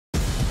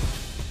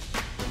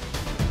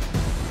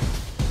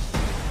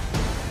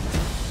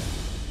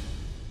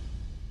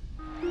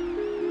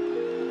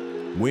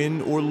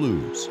Win or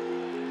lose,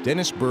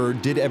 Dennis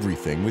Byrd did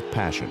everything with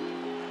passion,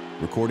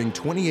 recording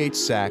 28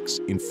 sacks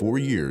in 4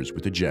 years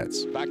with the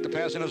Jets. Back to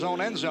pass in his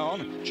own end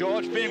zone.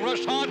 George being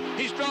rushed hard.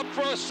 He's dropped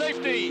for a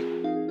safety.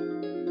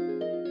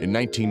 In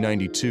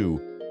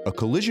 1992, a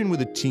collision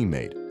with a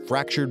teammate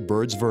fractured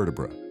Byrd's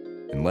vertebra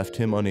and left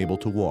him unable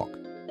to walk.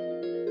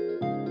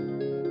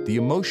 The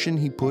emotion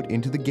he put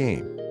into the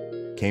game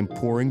came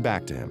pouring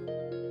back to him,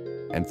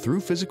 and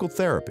through physical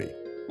therapy,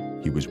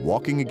 he was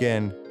walking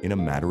again in a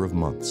matter of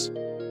months.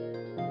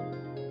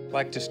 I'd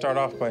like to start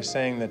off by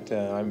saying that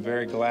I'm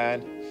very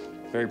glad,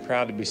 very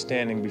proud to be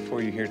standing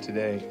before you here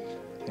today.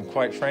 And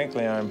quite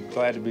frankly, I'm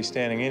glad to be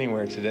standing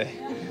anywhere today.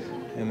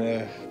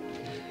 And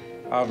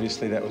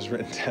obviously that was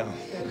written down.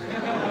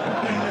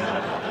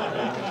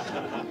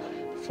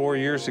 4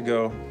 years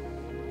ago,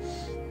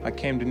 I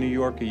came to New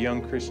York a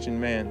young Christian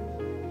man.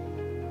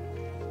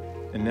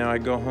 And now I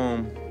go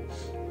home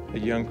a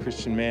young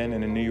Christian man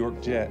in a New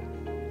York Jet.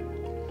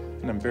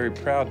 And I'm very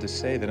proud to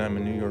say that I'm a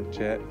New York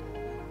Jet,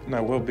 and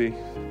I will be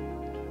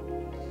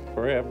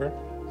forever.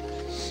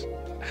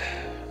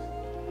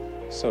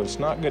 So it's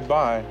not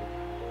goodbye,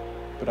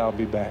 but I'll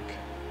be back.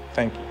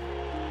 Thank you.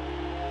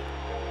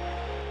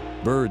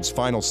 Byrd's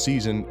final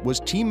season was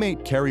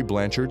teammate Kerry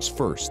Blanchard's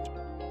first,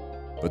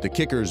 but the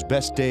kicker's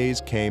best days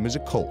came as a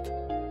Colt.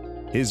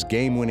 His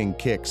game-winning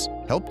kicks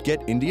helped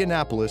get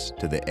Indianapolis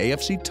to the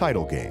AFC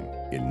title game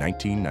in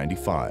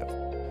 1995.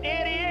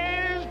 It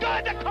is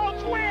good. The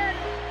Colts win.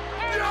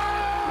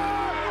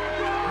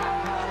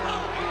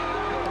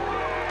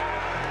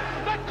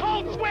 The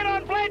Colts win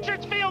on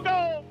Blanchard's field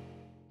goal.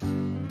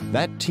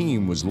 That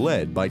team was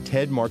led by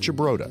Ted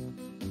Marchibroda,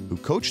 who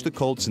coached the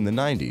Colts in the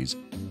 90s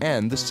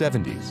and the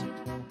 70s.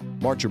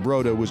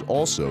 Marchibroda was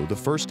also the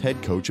first head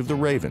coach of the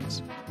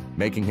Ravens,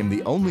 making him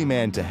the only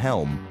man to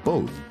helm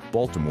both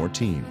Baltimore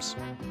teams.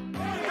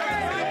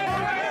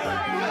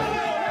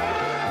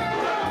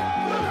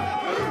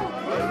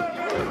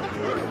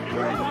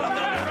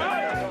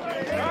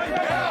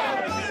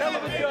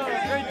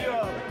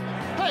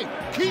 Hey,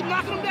 keep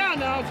knocking them down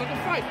now. It's like a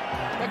fight,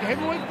 like a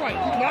heavyweight fight.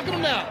 Keep knocking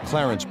them down.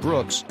 Clarence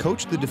Brooks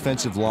coached the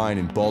defensive line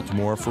in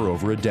Baltimore for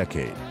over a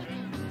decade.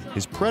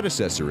 His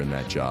predecessor in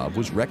that job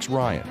was Rex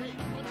Ryan,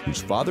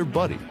 whose father,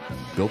 Buddy,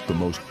 built the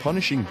most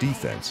punishing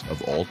defense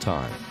of all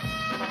time.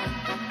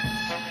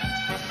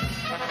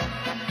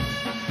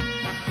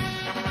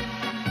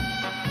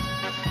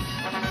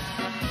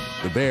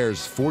 The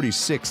Bears'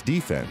 46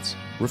 defense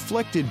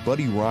reflected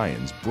Buddy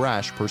Ryan's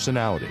brash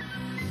personality.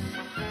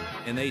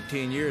 In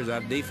 18 years,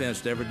 I've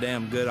defensed every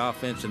damn good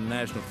offense in the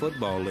National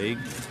Football League,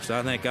 so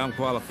I think I'm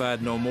qualified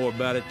to know more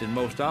about it than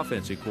most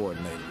offensive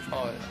coordinators.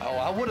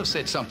 I would have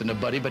said something to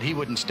Buddy, but he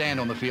wouldn't stand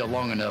on the field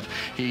long enough.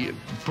 He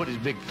put his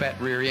big fat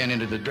rear end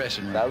into the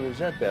dressing room. I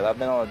resent that. I've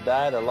been on a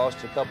diet. I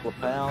lost a couple of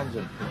pounds,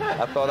 and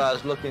I thought I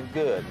was looking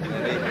good. And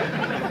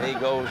then he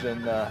goes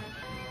and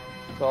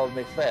calls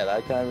me fat. I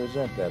kind of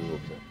resent that a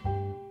little bit.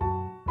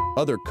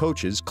 Other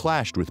coaches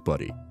clashed with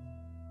Buddy,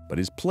 but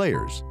his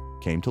players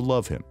came to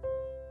love him.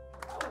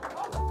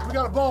 We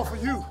got a ball for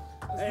you.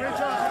 Great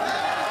job.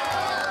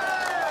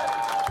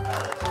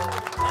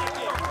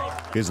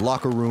 His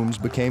locker rooms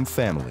became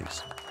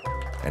families,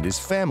 and his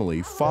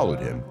family followed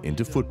him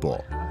into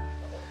football.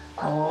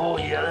 Oh,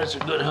 yeah, that's a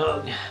good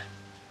hug.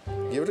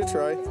 Give it a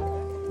try. You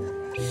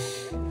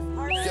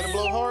gotta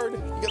blow hard.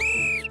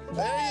 There you go.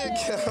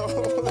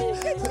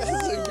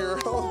 That's a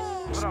girl.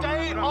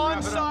 Stay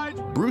onside.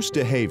 Bruce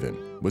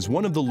DeHaven was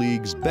one of the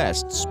league's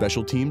best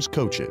special teams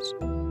coaches.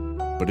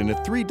 But in a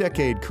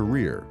 3-decade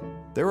career,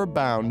 there are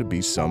bound to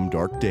be some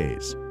dark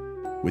days.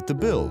 With the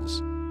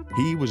Bills,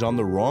 he was on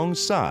the wrong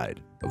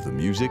side of the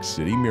Music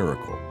City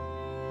Miracle.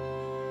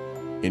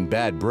 In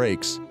bad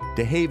breaks,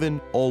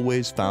 DeHaven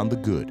always found the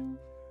good.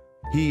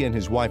 He and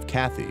his wife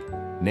Kathy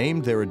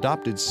named their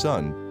adopted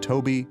son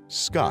Toby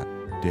Scott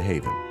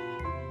DeHaven.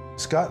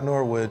 Scott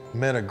Norwood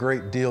meant a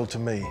great deal to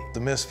me. The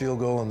missed field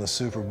goal in the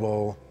Super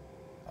Bowl,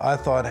 I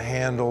thought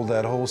handled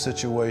that whole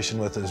situation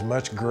with as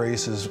much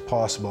grace as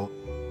possible.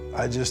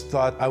 I just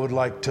thought I would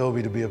like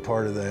Toby to be a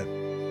part of that.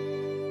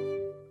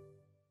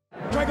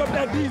 Drag up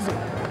that diesel.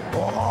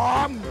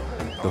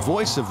 The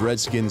voice of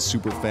Redskins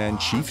superfan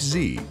Chief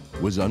Z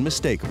was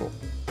unmistakable,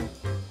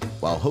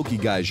 while Hokie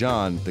Guy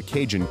Jean, the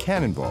Cajun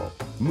Cannonball,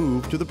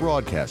 moved to the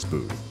broadcast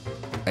booth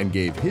and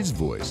gave his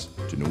voice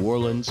to New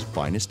Orleans'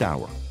 finest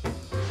hour.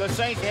 The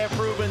Saints have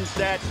proven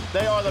that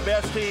they are the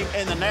best team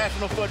in the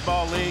National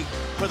Football League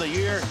for the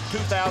year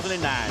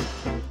 2009.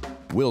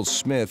 Will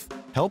Smith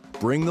helped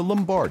bring the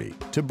Lombardi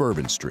to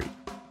Bourbon Street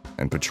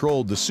and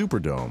patrolled the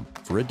Superdome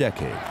for a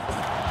decade.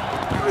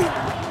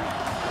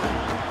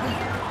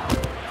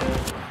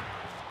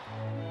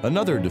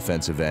 Another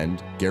defensive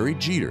end, Gary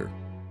Jeter,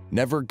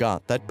 never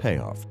got that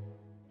payoff.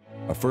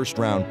 A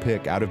first-round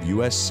pick out of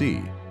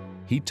USC,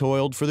 he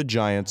toiled for the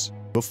Giants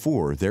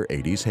before their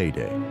 80s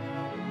heyday.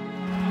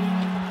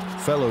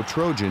 Fellow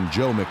Trojan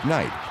Joe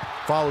McKnight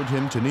followed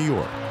him to New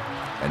York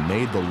and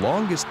made the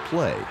longest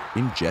play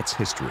in Jets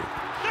history.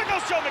 There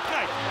goes Joe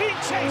McKnight, being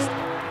chased.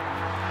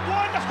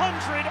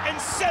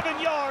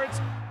 107 yards.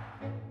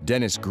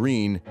 Dennis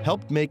Green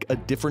helped make a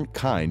different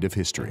kind of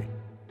history.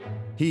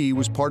 He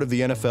was part of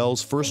the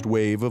NFL's first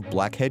wave of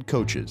black head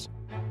coaches,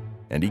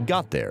 and he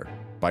got there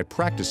by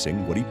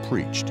practicing what he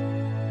preached.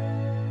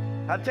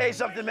 I'll tell you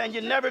something, man,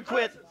 you never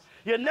quit.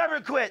 You never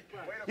quit.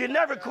 You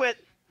never quit.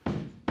 The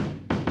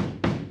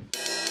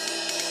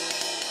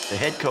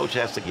head coach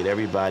has to get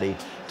everybody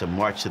to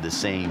march to the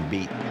same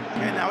beat.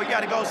 And now we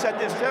got to go set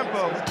this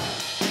tempo.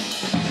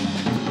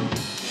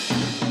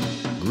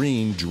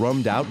 Green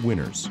drummed out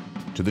winners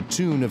to the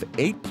tune of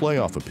 8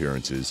 playoff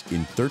appearances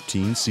in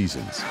 13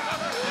 seasons.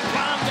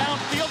 Brown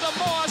downfield to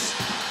Moss.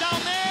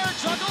 Down there,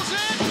 juggles it.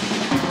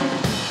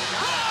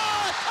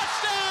 Oh,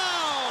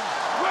 touchdown!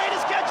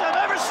 Greatest catch I've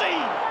ever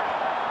seen.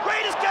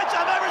 Greatest catch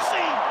I've ever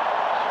seen.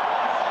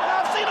 And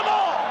I've seen them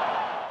all.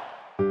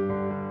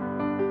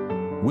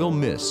 We'll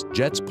miss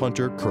Jets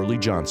punter Curly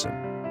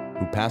Johnson,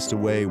 who passed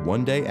away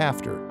one day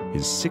after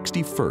his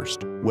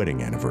 61st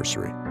wedding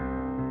anniversary.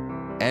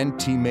 And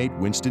teammate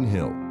Winston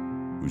Hill,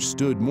 who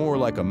stood more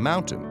like a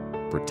mountain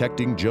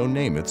protecting Joe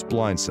Namath's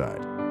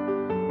blindside.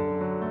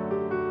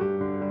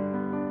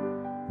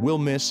 We'll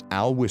miss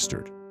Al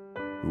Wistard,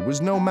 who was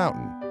no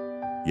mountain,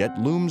 yet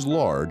looms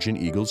large in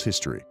Eagles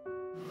history.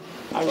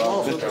 I was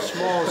also the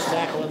smallest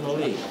tackle in the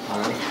league.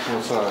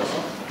 What size?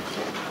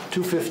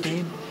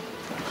 215.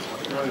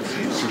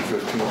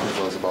 215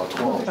 I was about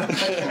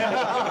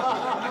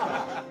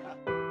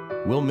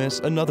 12. We'll miss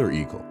another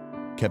Eagle,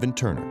 Kevin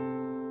Turner.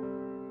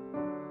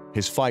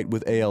 His fight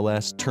with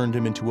ALS turned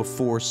him into a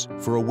force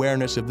for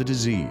awareness of the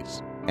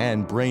disease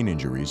and brain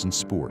injuries in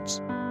sports.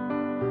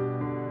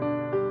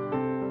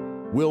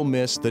 We'll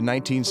miss the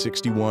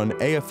 1961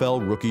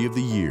 AFL Rookie of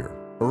the Year,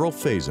 Earl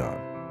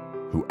Faison,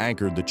 who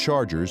anchored the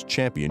Chargers'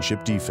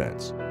 championship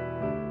defense.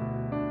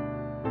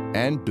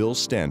 And Bill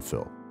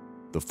Stanfill,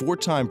 the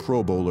 4-time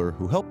Pro Bowler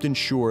who helped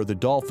ensure the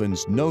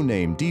Dolphins'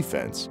 no-name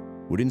defense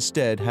would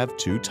instead have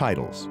 2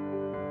 titles.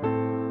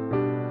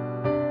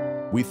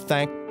 We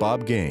thank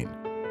Bob Gain.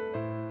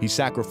 He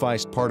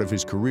sacrificed part of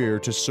his career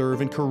to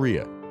serve in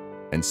Korea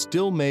and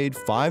still made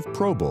 5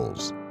 Pro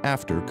Bowls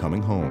after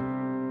coming home.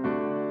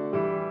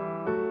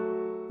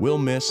 We'll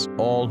miss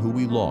all who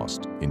we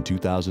lost in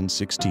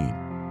 2016.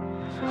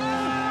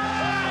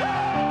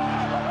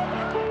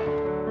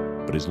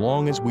 But as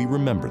long as we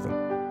remember them,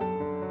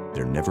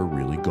 they're never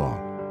really gone.